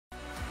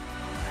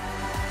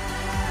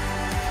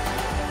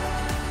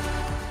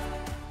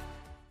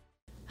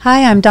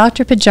Hi, I'm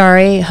Dr.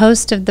 Pajari,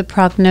 host of the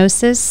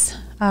Prognosis,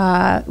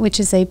 which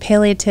is a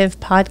palliative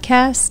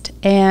podcast.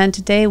 And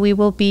today we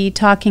will be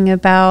talking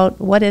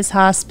about what is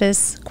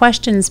hospice,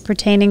 questions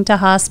pertaining to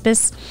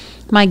hospice.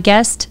 My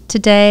guest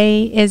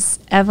today is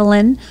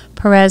Evelyn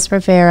Perrez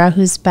Rivera,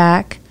 who's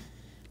back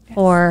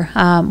for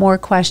more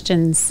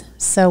questions.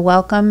 So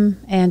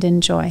welcome and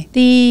enjoy.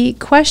 The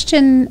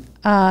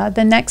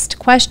next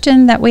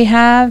question that we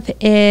have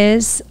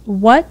is,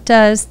 what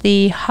does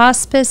the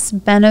hospice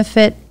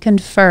benefit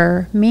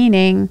confer?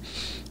 Meaning,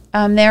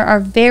 there are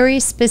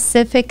very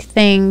specific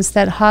things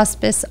that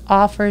hospice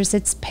offers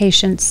its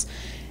patients.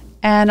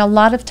 And a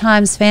lot of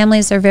times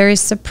families are very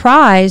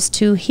surprised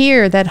to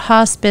hear that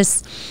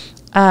hospice,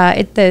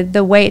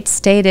 the way it's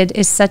stated,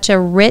 is such a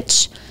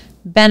rich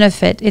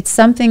benefit. It's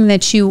something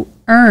that you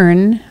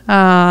earn,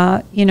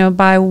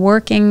 by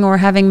working or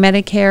having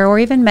Medicare or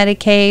even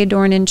Medicaid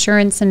or an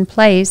insurance in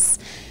place.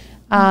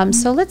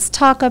 So let's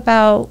talk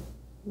about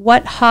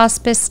what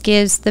hospice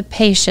gives the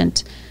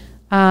patient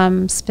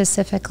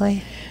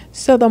specifically.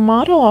 So the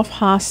model of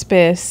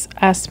hospice,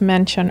 as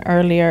mentioned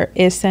earlier,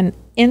 is an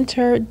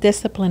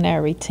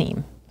interdisciplinary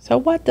team. So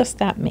what does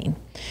that mean?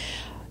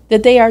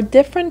 That they are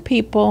different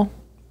people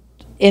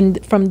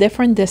from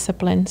different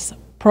disciplines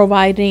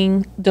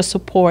providing the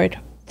support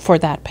for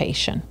that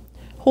patient.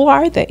 Who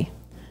are they?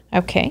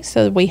 Okay,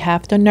 so we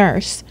have the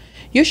nurse.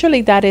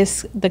 Usually that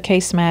is the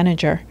case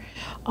manager,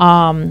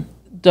 an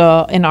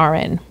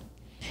RN.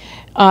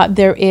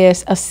 There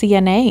is a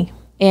CNA,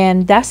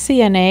 and that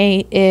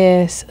CNA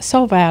is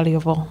so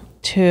valuable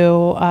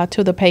to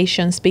the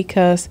patients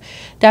because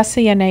that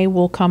CNA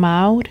will come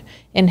out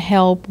and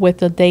help with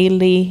the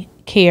daily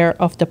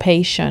care of the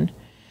patient.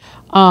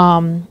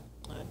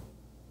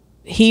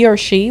 He or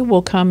she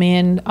will come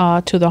in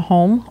to the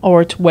home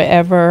or to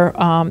wherever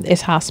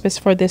is hospice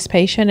for this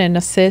patient and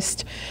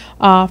assist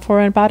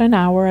for about an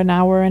hour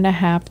and a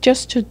half,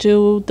 just to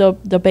do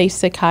the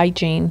basic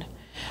hygiene.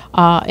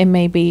 It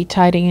may be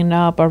tidying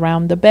up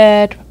around the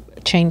bed,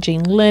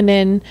 changing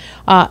linen,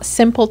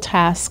 simple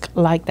tasks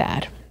like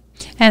that.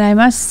 And I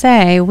must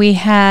say, we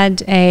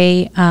have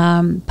a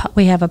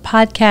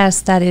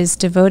podcast that is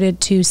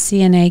devoted to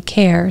CNA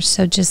care.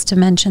 So just to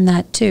mention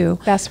that too.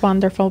 That's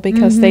wonderful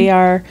because they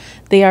are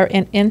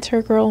an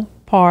integral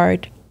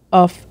part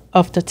of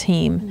the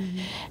team.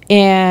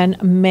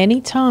 And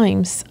many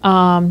times,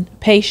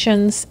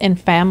 patients and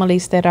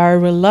families that are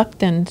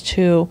reluctant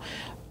to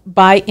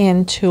buy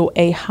into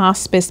a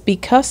hospice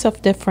because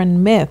of different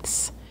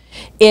myths.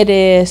 It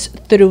is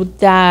through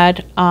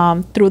that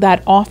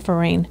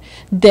offering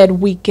that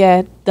we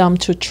get them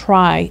to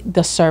try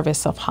the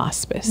service of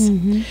hospice.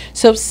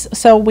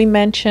 So we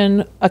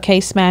mentioned a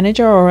case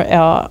manager or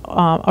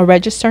a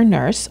registered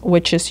nurse,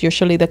 which is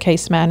usually the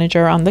case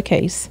manager on the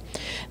case.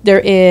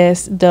 There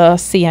is the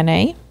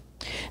CNA.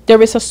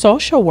 There is a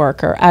social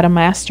worker at a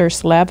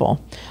master's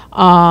level.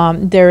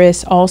 There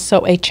is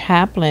also a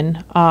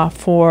chaplain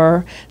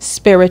for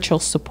spiritual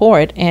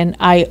support, and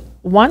I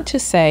want to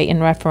say, in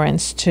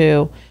reference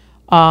to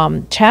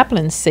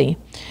chaplaincy,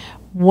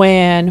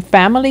 when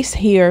families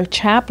hear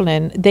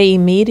chaplain, they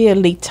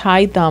immediately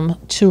tie them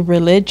to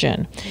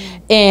religion,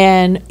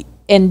 and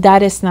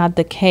that is not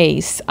the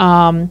case.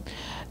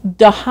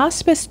 The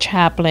hospice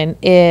chaplain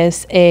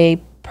is a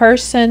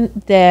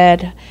person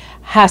that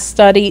has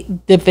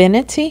studied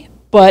divinity,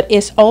 but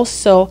is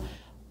also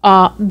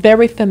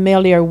very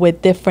familiar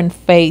with different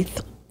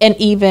faiths and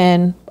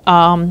even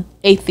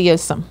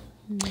atheism.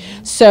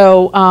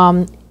 So,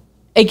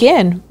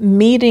 again,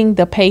 meeting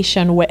the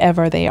patient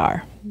wherever they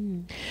are.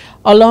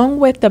 Along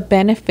with the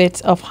benefits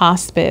of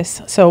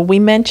hospice, so we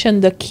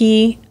mentioned the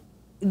key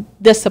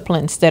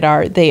disciplines that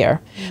are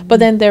there, but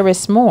then there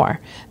is more.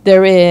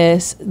 There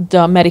is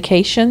the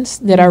medications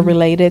that are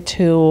related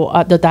to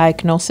the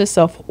diagnosis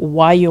of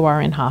why you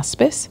are in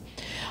hospice.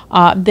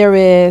 There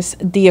is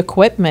the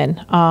equipment,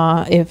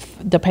 if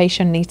the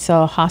patient needs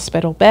a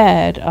hospital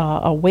bed,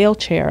 a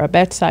wheelchair, a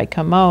bedside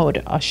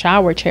commode, a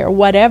shower chair,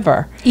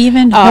 whatever.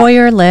 Even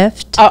Hoyer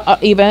lift.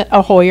 Even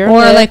a Hoyer or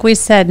lift. Or like we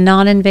said,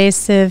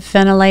 non-invasive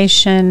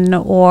ventilation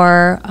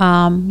or,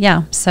 a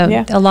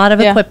lot of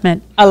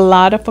equipment. A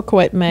lot of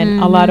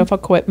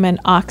equipment,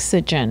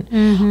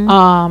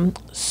 oxygen.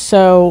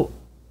 So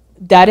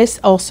that is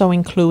also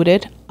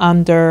included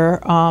under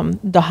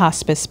the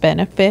hospice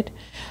benefit.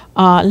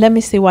 Let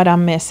me see what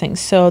I'm missing.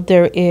 So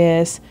there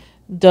is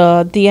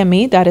the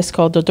DME, that is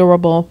called the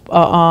durable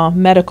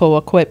medical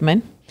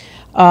equipment.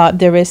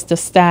 There is the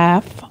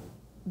staff.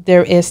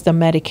 There is the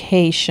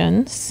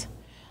medications.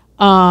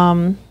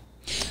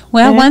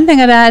 Well, one thing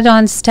I'd add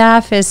on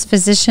staff is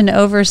physician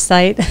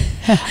oversight.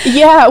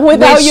 Yeah,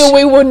 without you,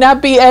 we would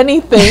not be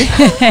anything.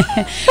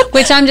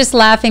 Which I'm just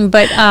laughing,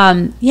 but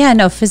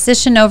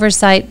physician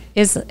oversight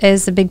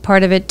is a big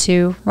part of it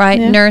too, right?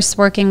 Yeah. Nurse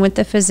working with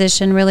the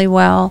physician really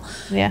well,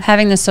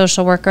 having the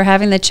social worker,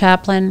 having the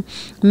chaplain.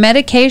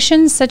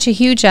 Medications, such a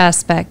huge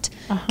aspect.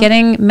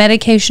 Getting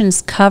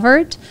medications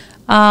covered.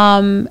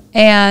 And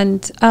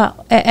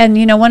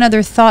one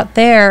other thought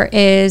there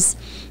is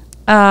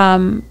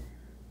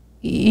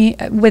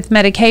with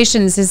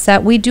medications is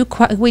that we do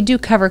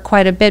cover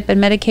quite a bit, but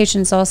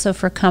medications also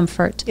for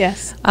comfort.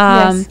 Yes.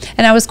 And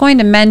I was going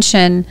to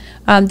mention,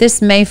 this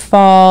may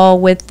fall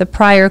with the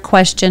prior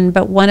question,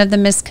 but one of the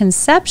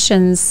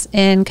misconceptions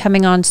in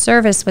coming on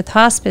service with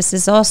hospice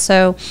is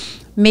also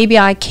maybe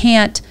I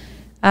can't,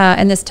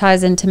 and this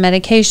ties into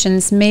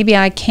medications, maybe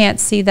I can't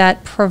see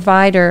that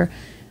provider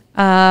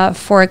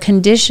for a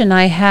condition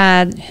I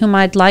had whom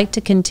I'd like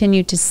to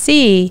continue to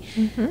see,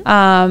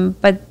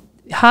 but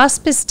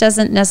hospice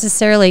doesn't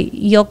necessarily,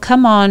 you'll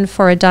come on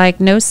for a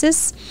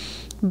diagnosis,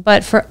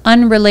 but for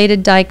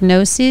unrelated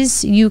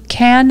diagnoses, you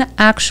can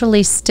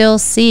actually still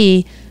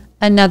see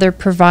another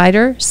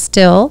provider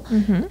still,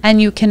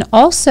 and you can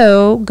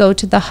also go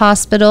to the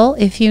hospital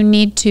if you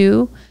need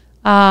to,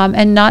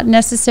 and not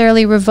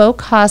necessarily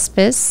revoke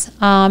hospice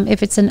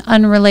if it's an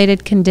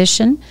unrelated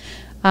condition,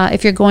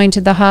 if you're going to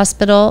the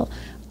hospital.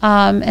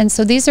 And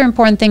so these are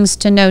important things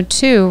to know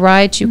too,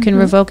 right? You can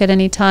revoke at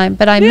any time.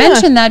 But I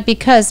mention that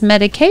because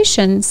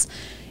medications,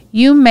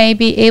 you may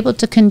be able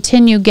to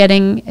continue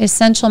getting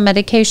essential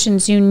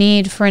medications you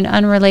need for an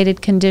unrelated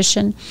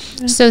condition.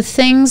 So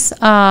things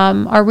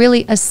are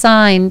really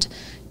assigned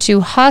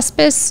to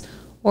hospice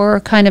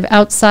or kind of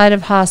outside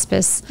of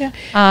hospice.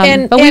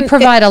 But we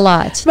provide a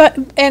lot. But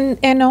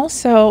and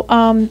also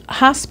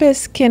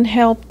hospice can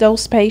help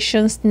those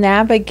patients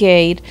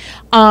navigate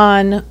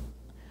on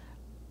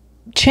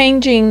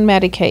changing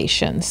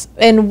medications,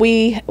 and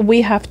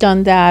we have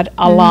done that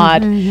a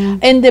lot,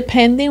 and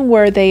depending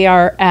where they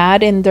are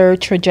at in their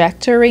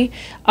trajectory,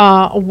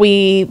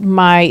 we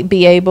might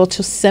be able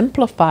to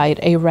simplify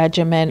a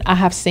regimen. I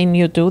have seen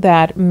you do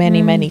that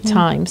many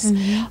times,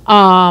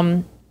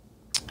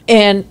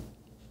 and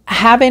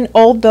having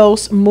all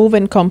those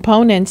moving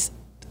components,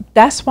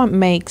 that's what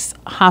makes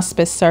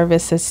hospice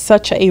services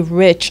such a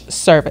rich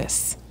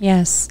service.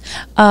 Yes.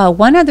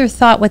 One other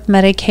thought with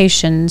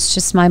medications,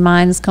 just my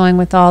mind's going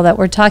with all that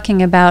we're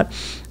talking about.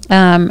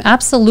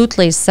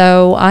 Absolutely.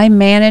 So I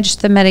manage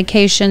the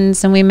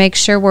medications and we make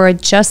sure we're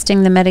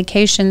adjusting the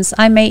medications.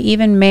 I may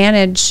even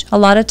manage, a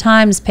lot of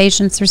times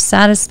patients are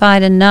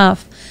satisfied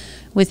enough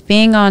with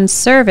being on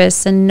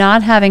service and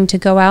not having to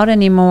go out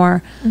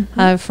anymore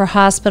for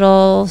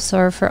hospitals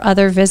or for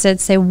other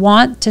visits. They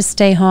want to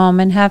stay home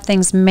and have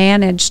things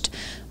managed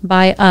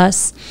by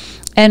us.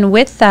 And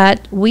with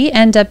that, we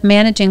end up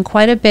managing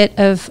quite a bit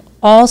of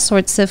all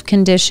sorts of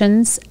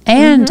conditions.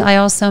 And I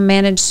also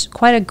manage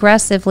quite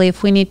aggressively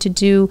if we need to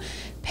do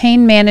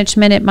pain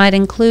management. It might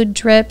include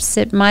drips.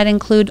 It might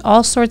include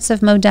all sorts of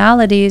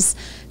modalities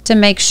to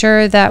make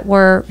sure that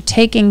we're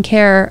taking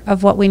care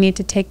of what we need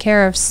to take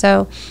care of.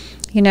 So,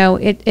 you know,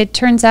 it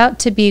turns out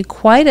to be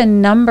quite a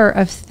number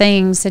of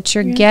things that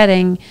you're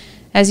getting.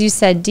 As you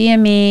said,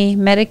 DME,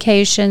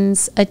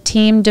 medications, a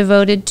team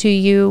devoted to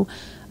you,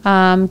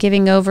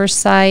 giving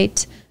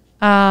oversight,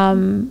 you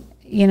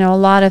know, a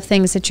lot of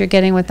things that you're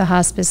getting with the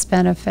hospice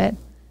benefit.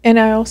 And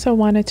I also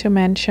wanted to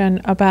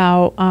mention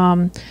about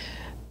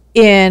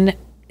in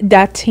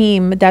that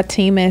team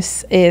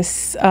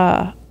is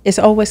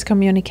always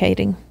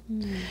communicating.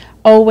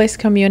 Always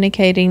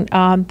communicating.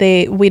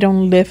 We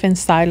don't live in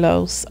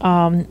silos.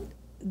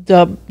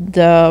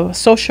 The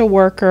social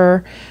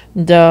worker,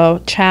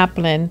 the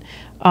chaplain,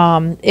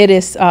 it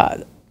is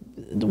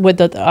with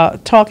the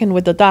talking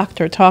with the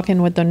doctor,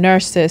 talking with the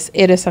nurses.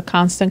 It is a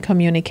constant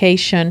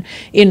communication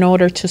in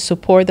order to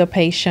support the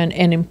patient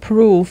and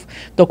improve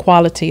the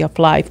quality of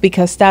life,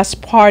 because that's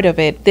part of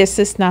it. This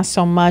is not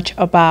so much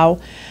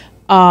about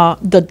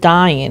the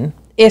dying.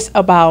 It's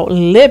about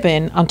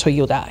living until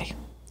you die.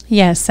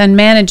 Yes, and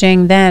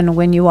managing then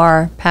when you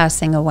are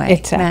passing away.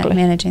 Exactly.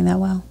 Managing that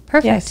well.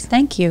 Perfect. Yes.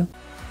 Thank you.